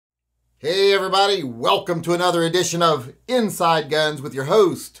Hey everybody, welcome to another edition of Inside Guns with your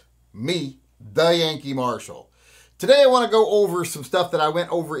host, me, the Yankee Marshal. Today I want to go over some stuff that I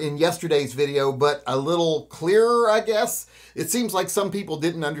went over in yesterday's video, but a little clearer, I guess. It seems like some people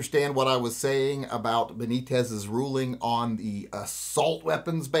didn't understand what I was saying about Benitez's ruling on the assault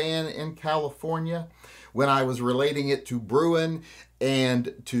weapons ban in California when I was relating it to Bruin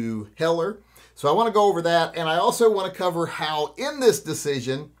and to Heller. So I want to go over that, and I also want to cover how in this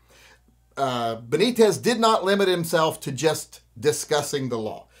decision Benitez did not limit himself to just discussing the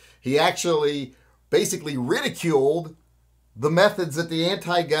law. He actually basically ridiculed the methods that the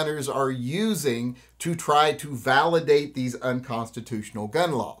anti-gunners are using to try to validate these unconstitutional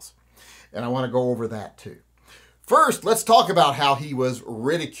gun laws. And I want to go over that too. First, let's talk about how he was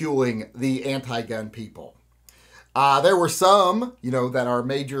ridiculing the anti-gun people. There were some, that are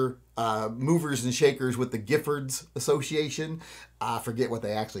major movers and shakers with the Giffords Association. I forget what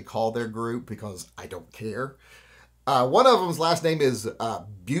they actually call their group because I don't care. One of them's last name is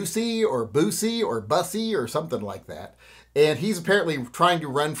Busey or Busey or Bussey or something like that. And he's apparently trying to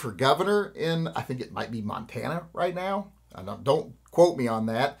run for governor in, I think it might be Montana right now. Don't quote me on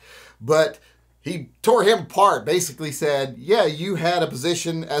that. But he tore him apart, basically said, yeah, you had a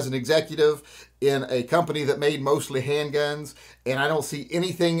position as an executive in a company that made mostly handguns, and I don't see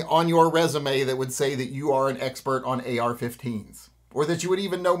anything on your resume that would say that you are an expert on AR-15s, or that you would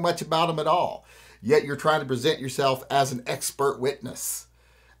even know much about them at all. Yet you're trying to present yourself as an expert witness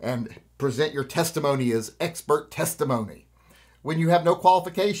and present your testimony as expert testimony when you have no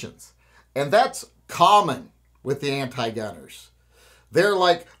qualifications. And that's common with the anti-gunners. They're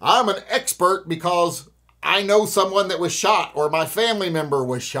like, I'm an expert because I know someone that was shot or my family member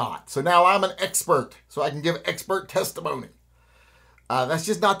was shot. So now I'm an expert, so I can give expert testimony. That's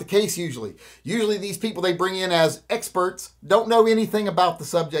just not the case usually. Usually these people they bring in as experts don't know anything about the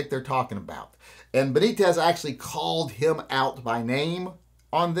subject they're talking about. And Benitez actually called him out by name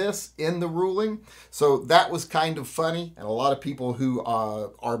on this in the ruling. So that was kind of funny. And a lot of people who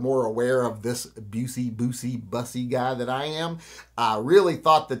are more aware of this Busey, Bussey guy than I am really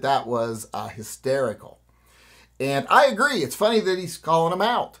thought that that was hysterical. And I agree. It's funny that he's calling them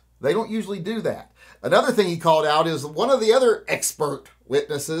out. They don't usually do that. Another thing he called out is one of the other expert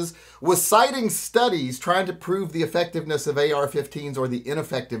witnesses was citing studies trying to prove the effectiveness of AR-15s or the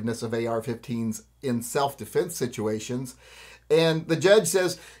ineffectiveness of AR-15s in self-defense situations. And the judge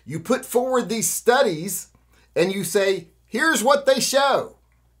says, you put forward these studies and you say, here's what they show.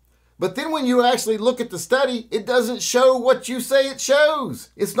 But then when you actually look at the study, it doesn't show what you say it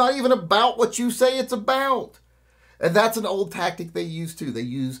shows. It's not even about what you say it's about. And that's an old tactic they use too. They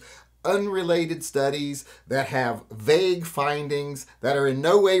use unrelated studies that have vague findings that are in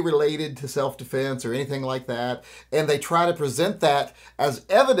no way related to self-defense or anything like that. And they try to present that as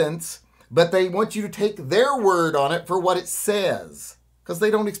evidence, but they want you to take their word on it for what it says because they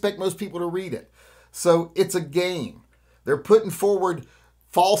don't expect most people to read it. So it's a game. They're putting forward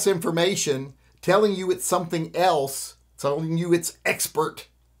false information, telling you it's something else, telling you it's expert,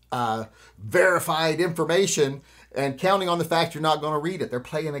 verified information, and counting on the fact you're not going to read it. They're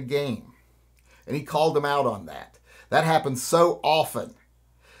playing a game. And he called them out on that. That happens so often.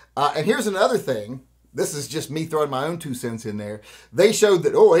 And here's another thing. This is just me throwing my own 2 cents in there. They showed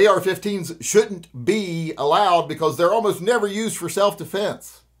that, AR-15s shouldn't be allowed because they're almost never used for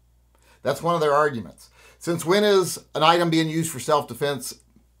self-defense. That's one of their arguments. Since when is an item being used for self-defense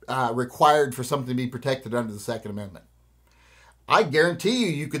required for something to be protected under the Second Amendment? I guarantee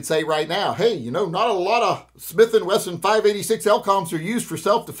you could say right now, hey, not a lot of Smith & Wesson 586 LCOMs are used for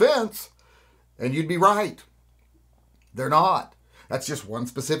self-defense. And you'd be right. They're not. That's just one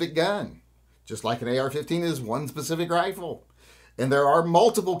specific gun. Just like an AR-15 is one specific rifle. And there are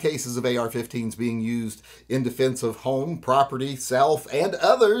multiple cases of AR-15s being used in defense of home, property, self, and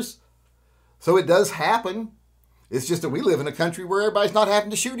others. So it does happen. It's just that we live in a country where everybody's not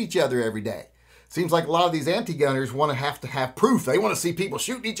having to shoot each other every day. Seems like a lot of these anti-gunners want to have proof. They want to see people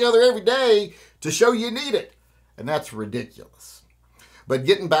shooting each other every day to show you need it. And that's ridiculous. But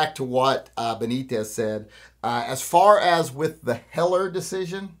getting back to what Benitez said, as far as with the Heller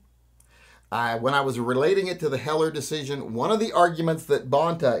decision, when I was relating it to the Heller decision, one of the arguments that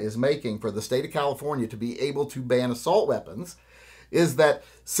Bonta is making for the state of California to be able to ban assault weapons is that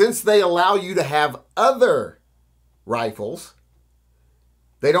since they allow you to have other rifles,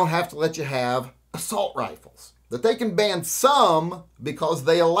 they don't have to let you have assault rifles. That they can ban some because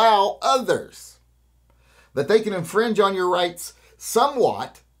they allow others. That they can infringe on your rights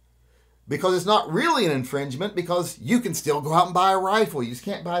somewhat because it's not really an infringement because you can still go out and buy a rifle. You just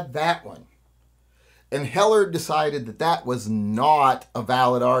can't buy that one. And Heller decided that that was not a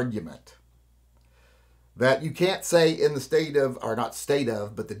valid argument. That you can't say in the state of, or not state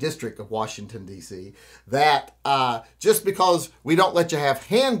of, but the District of Washington, D.C., that just because we don't let you have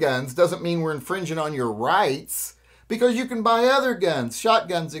handguns doesn't mean we're infringing on your rights, because you can buy other guns,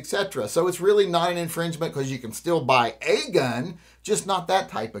 shotguns, etc. So it's really not an infringement because you can still buy a gun, just not that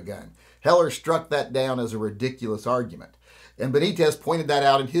type of gun. Heller struck that down as a ridiculous argument. And Benitez pointed that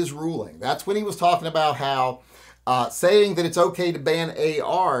out in his ruling. That's when he was talking about how saying that it's okay to ban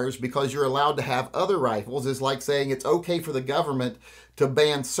ARs because you're allowed to have other rifles is like saying it's okay for the government to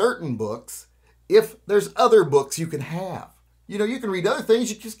ban certain books if there's other books you can have. You know, you can read other things,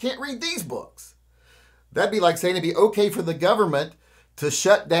 you just can't read these books. That'd be like saying it'd be okay for the government to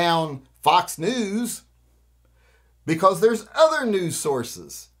shut down Fox News because there's other news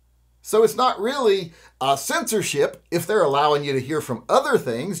sources. So it's not really censorship if they're allowing you to hear from other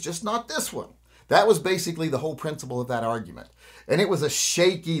things, just not this one. That was basically the whole principle of that argument. And it was a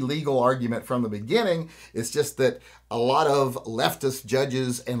shaky legal argument from the beginning. It's just that a lot of leftist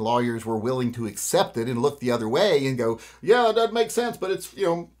judges and lawyers were willing to accept it and look the other way and go, yeah, it doesn't make sense, but it's, you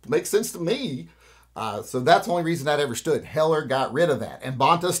know, makes sense to me. So that's the only reason that ever stood. Heller got rid of that. And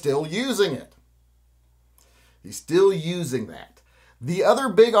Bonta's still using it. He's still using that. The other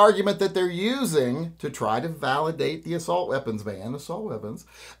big argument that they're using to try to validate the assault weapons ban, is,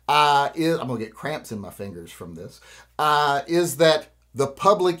 I'm going to get cramps in my fingers from this, is that the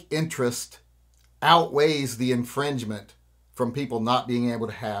public interest outweighs the infringement from people not being able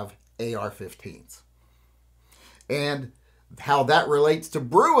to have AR-15s. And how that relates to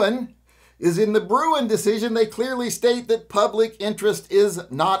Bruen is in the Bruen decision, they clearly state that public interest is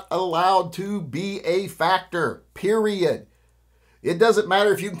not allowed to be a factor, period. It doesn't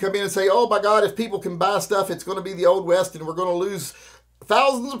matter if you can come in and say, oh my God, if people can buy stuff, it's going to be the Old West and we're going to lose,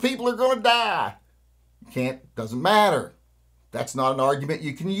 thousands of people are going to die. Doesn't matter. That's not an argument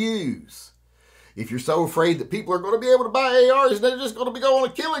you can use. If you're so afraid that people are going to be able to buy ARs and they're just going to go on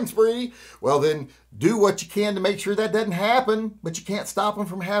a killing spree, well then do what you can to make sure that doesn't happen, but you can't stop them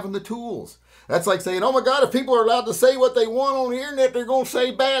from having the tools. That's like saying, oh my God, if people are allowed to say what they want on the internet, they're going to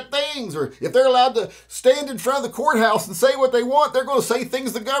say bad things. Or if they're allowed to stand in front of the courthouse and say what they want, they're going to say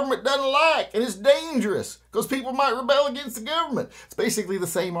things the government doesn't like. And it's dangerous because people might rebel against the government. It's basically the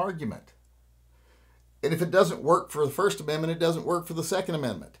same argument. And if it doesn't work for the First Amendment, it doesn't work for the Second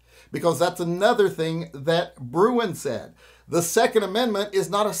Amendment. Because that's another thing that Bruen said. The Second Amendment is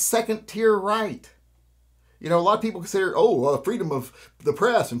not a second-tier right. You know, a lot of people consider, freedom of the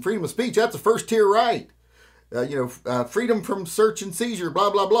press and freedom of speech, that's a first-tier right. Freedom from search and seizure,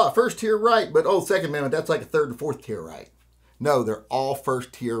 blah, blah, blah, first-tier right. But, Second Amendment, that's like a third or fourth-tier right. No, they're all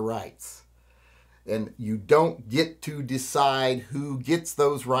first-tier rights. And you don't get to decide who gets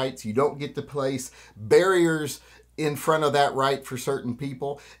those rights. You don't get to place barriers in front of that right for certain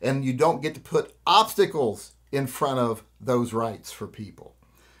people. And you don't get to put obstacles in front of those rights for people.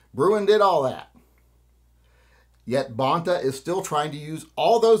 Bruen did all that. Yet Bonta is still trying to use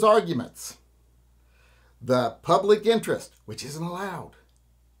all those arguments. The public interest, which isn't allowed.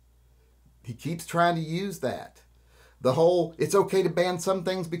 He keeps trying to use that. The whole, it's okay to ban some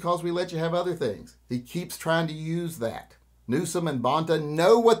things because we let you have other things. He keeps trying to use that. Newsom and Bonta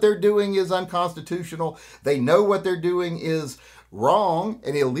know what they're doing is unconstitutional. They know what they're doing is wrong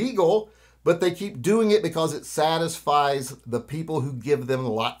and illegal, but they keep doing it because it satisfies the people who give them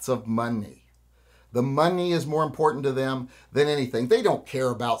lots of money. The money is more important to them than anything. They don't care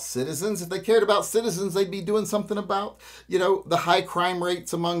about citizens. If they cared about citizens, they'd be doing something about, the high crime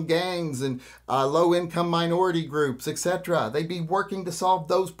rates among gangs and low-income minority groups, etc. They'd be working to solve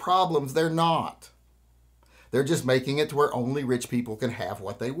those problems. They're not. They're just making it to where only rich people can have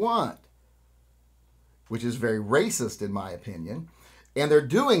what they want, which is very racist in my opinion. And they're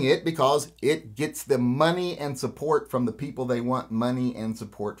doing it because it gets them money and support from the people they want money and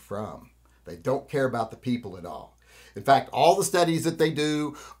support from. They don't care about the people at all. In fact, all the studies that they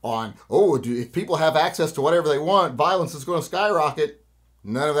do on, if people have access to whatever they want, violence is going to skyrocket,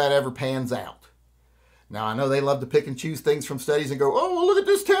 none of that ever pans out. Now, I know they love to pick and choose things from studies and go, look at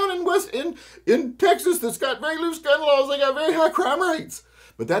this town in Texas that's got very loose gun laws. They got very high crime rates.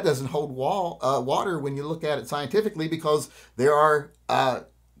 But that doesn't hold water when you look at it scientifically, because there are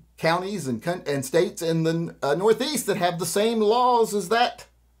counties and states in the Northeast that have the same laws as that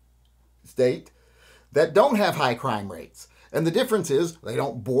state that don't have high crime rates. And the difference is they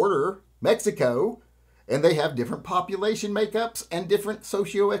don't border Mexico, and they have different population makeups and different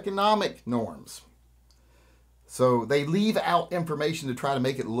socioeconomic norms. So they leave out information to try to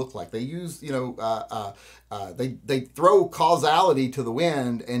make it look like they use, they throw causality to the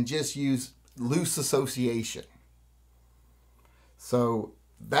wind and just use loose association. So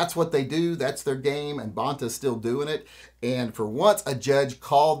that's what they do. That's their game, and Bonta's still doing it. And for once, a judge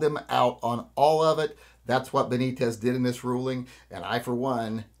called them out on all of it. That's what Benitez did in this ruling, and I, for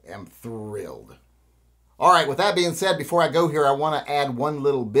one, am thrilled. All right, with that being said, before I go here, I want to add one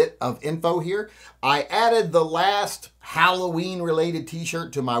little bit of info here. I added the last Halloween-related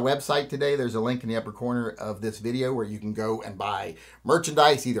t-shirt to my website today. There's a link in the upper corner of this video where you can go and buy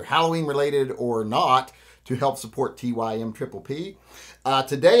merchandise, either Halloween-related or not, to help support TYMP.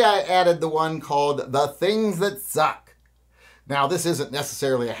 Today I added the one called The Things That Suck. Now, this isn't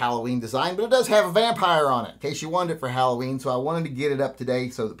necessarily a Halloween design, but it does have a vampire on it, in case you wanted it for Halloween. So I wanted to get it up today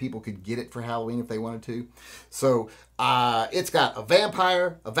so that people could get it for Halloween if they wanted to. So it's got a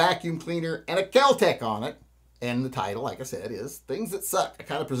vampire, a vacuum cleaner, and a Kel-Tec on it. And the title, like I said, is Things That Suck. I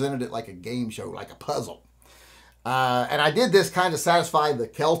kind of presented it like a game show, like a puzzle. And I did this kind of satisfy the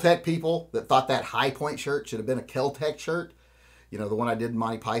Kel-Tec people that thought that High Point shirt should have been a Kel-Tec shirt. You know, the one I did,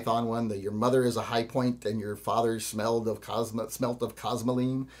 Monty Python one, that your mother is a high point and your father smelt of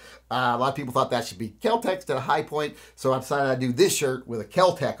cosmoline. A lot of people thought that should be Kel-Tec instead of High Point, so I decided I'd do this shirt with a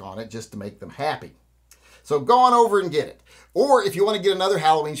Kel-Tec on it just to make them happy. So go on over and get it. Or if you want to get another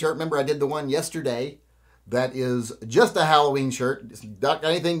Halloween shirt, remember I did the one yesterday that is just a Halloween shirt. It's not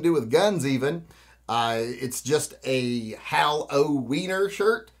got anything to do with guns even. It's just a Hall-O-Weener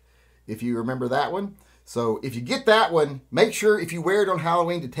shirt, if you remember that one. So if you get that one, make sure if you wear it on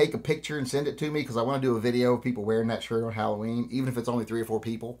Halloween to take a picture and send it to me, because I want to do a video of people wearing that shirt on Halloween, even if it's only 3 or 4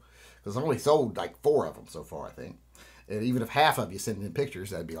 people, because I've only sold like 4 of them so far, I think. And even if half of you send in pictures,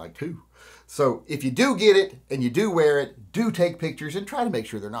 that'd be like 2. So if you do get it and you do wear it, do take pictures and try to make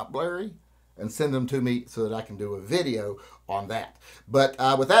sure they're not blurry and send them to me so that I can do a video on that. But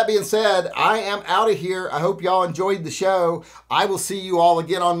with that being said, I am out of here. I hope y'all enjoyed the show. I will see you all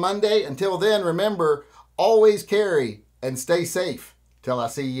again on Monday. Until then, remember, always carry and stay safe till I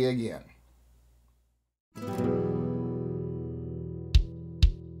see you again.